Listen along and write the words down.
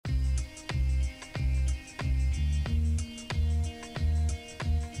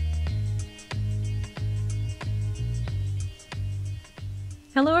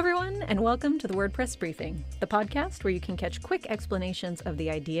Hello, everyone, and welcome to the WordPress Briefing, the podcast where you can catch quick explanations of the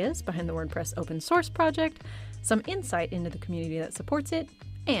ideas behind the WordPress open source project, some insight into the community that supports it,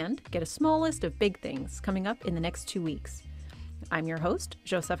 and get a small list of big things coming up in the next 2 weeks. I'm your host,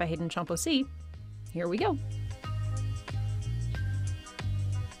 Josepha Haden Chomphosy. Here we go.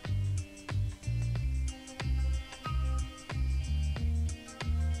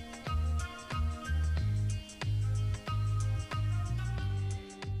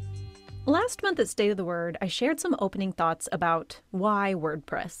 Last month at State of the Word, I shared some opening thoughts about why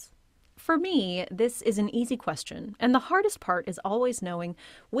WordPress. For me, this is an easy question, and the hardest part is always knowing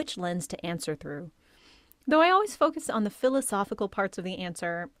which lens to answer through. Though I always focus on the philosophical parts of the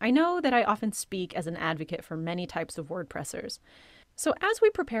answer, I know that I often speak as an advocate for many types of WordPressers. So as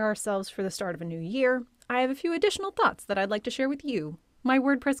we prepare ourselves for the start of a new year, I have a few additional thoughts that I'd like to share with you, my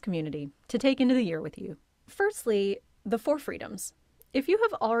WordPress community, to take into the year with you. Firstly, the 4 freedoms. If you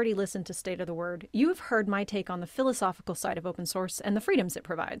have already listened to State of the Word, you have heard my take on the philosophical side of open source and the freedoms it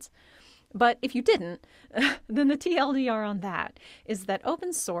provides. But if you didn't, then the TLDR on that is that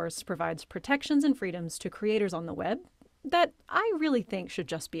open source provides protections and freedoms to creators on the web that I really think should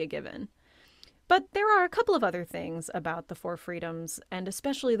just be a given. But there are a couple of other things about the 4 freedoms, and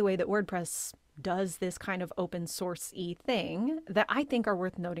especially the way that WordPress does this kind of open source-y thing, that I think are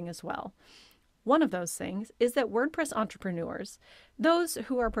worth noting as well. One of those things is that WordPress entrepreneurs, those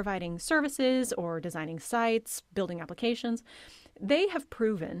who are providing services or designing sites, building applications, they have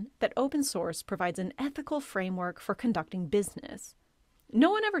proven that open source provides an ethical framework for conducting business.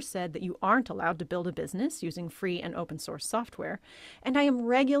 No one ever said that you aren't allowed to build a business using free and open source software, and I am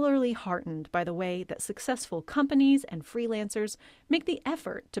regularly heartened by the way that successful companies and freelancers make the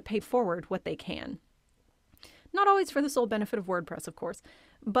effort to pay forward what they can. Not always for the sole benefit of WordPress, of course,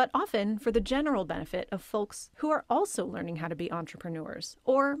 but often for the general benefit of folks who are also learning how to be entrepreneurs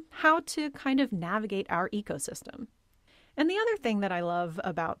or how to kind of navigate our ecosystem. And the other thing that I love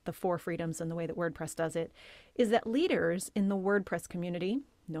about the 4 freedoms and the way that WordPress does it is that leaders in the WordPress community,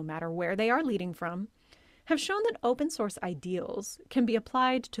 no matter where they are leading from, have shown that open source ideals can be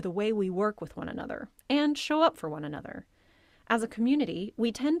applied to the way we work with one another and show up for one another. As a community,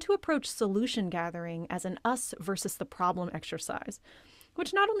 we tend to approach solution gathering as an us versus the problem exercise,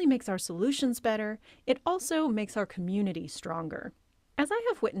 which not only makes our solutions better, it also makes our community stronger. As I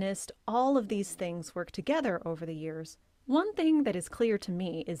have witnessed all of these things work together over the years, one thing that is clear to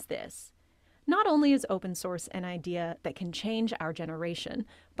me is this. Not only is open source an idea that can change our generation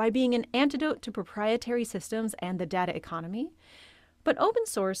by being an antidote to proprietary systems and the data economy, but open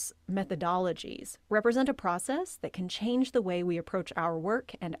source methodologies represent a process that can change the way we approach our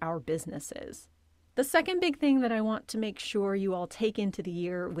work and our businesses. The second big thing that I want to make sure you all take into the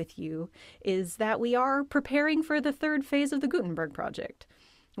year with you is that we are preparing for the 3rd phase of the Gutenberg project.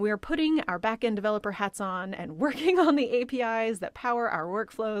 We are putting our backend developer hats on and working on the APIs that power our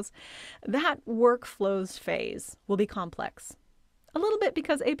workflows. That workflows phase will be complex. A little bit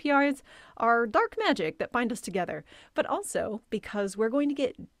because APIs are dark magic that bind us together, but also because we're going to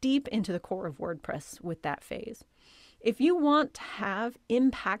get deep into the core of WordPress with that phase. If you want to have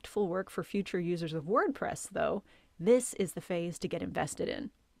impactful work for future users of WordPress, though, this is the phase to get invested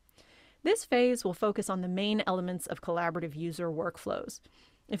in. This phase will focus on the main elements of collaborative user workflows.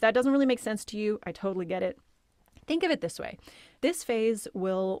 If that doesn't really make sense to you, I totally get it. Think of it this way. This phase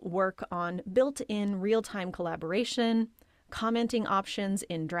will work on built-in real-time collaboration, commenting options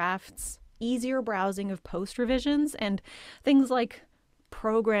in drafts, easier browsing of post revisions, and things like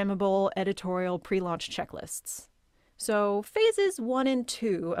programmable editorial pre-launch checklists. So phases 1 and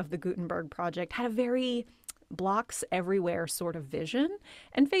 2 of the Gutenberg project had a very blocks everywhere sort of vision,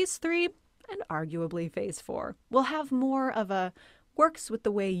 and phase 3, and arguably phase 4, will have more of a works with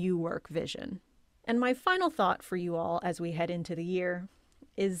the way you work vision. And my final thought for you all as we head into the year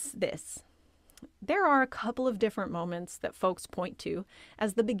is this. There are a couple of different moments that folks point to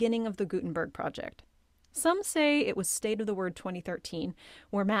as the beginning of the Gutenberg project. Some say it was State of the Word 2013,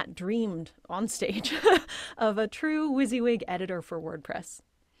 where Matt dreamed on stage of a true WYSIWYG editor for WordPress.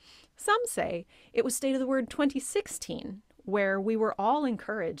 Some say it was State of the Word 2016, where we were all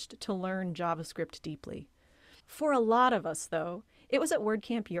encouraged to learn JavaScript deeply. For a lot of us, though, it was at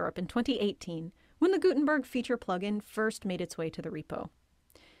WordCamp Europe in 2018 when the Gutenberg feature plugin first made its way to the repo.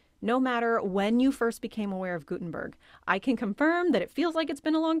 No matter when you first became aware of Gutenberg, I can confirm that it feels like it's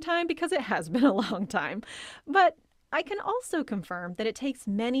been a long time because it has been a long time. But I can also confirm that it takes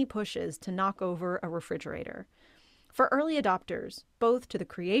many pushes to knock over a refrigerator. For early adopters, both to the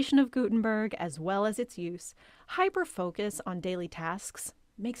creation of Gutenberg as well as its use, hyper-focus on daily tasks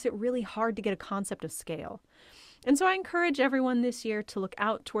makes it really hard to get a concept of scale. And so I encourage everyone this year to look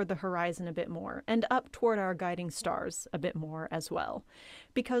out toward the horizon a bit more and up toward our guiding stars a bit more as well.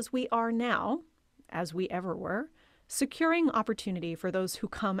 Because we are now, as we ever were, securing opportunity for those who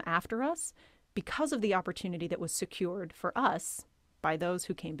come after us because of the opportunity that was secured for us by those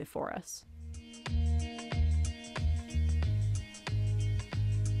who came before us.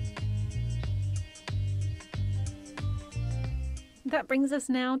 That brings us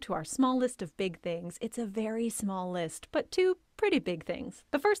now to our small list of big things. It's a very small list, but two pretty big things.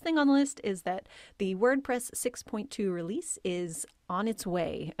 The first thing on the list is that the WordPress 6.2 release is on its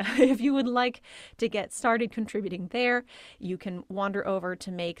way. If you would like to get started contributing there, you can wander over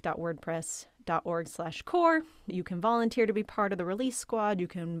to make.wordpress.org/core. You can volunteer to be part of the release squad. You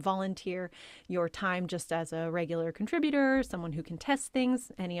can volunteer your time just as a regular contributor, someone who can test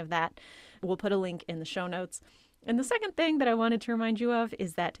things, any of that. We'll put a link in the show notes. And the second thing that I wanted to remind you of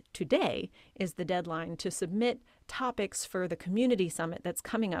is that today is the deadline to submit topics for the community summit that's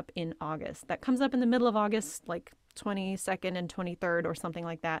coming up in August. That comes up in the middle of August, like 22nd and 23rd or something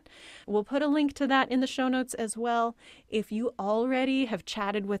like that. We'll put a link to that in the show notes as well. If you already have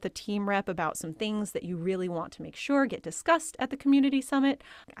chatted with a team rep about some things that you really want to make sure get discussed at the community summit,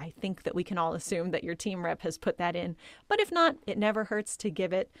 I think that we can all assume that your team rep has put that in. But if not, it never hurts to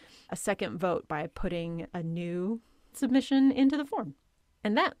give it a second vote by putting a new submission into the form.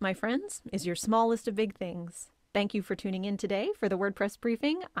 And that, my friends, is your small list of big things. Thank you for tuning in today for the WordPress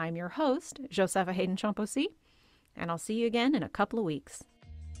Briefing. I'm your host, Josepha Haden Chomphosy. And I'll see you again in a couple of weeks.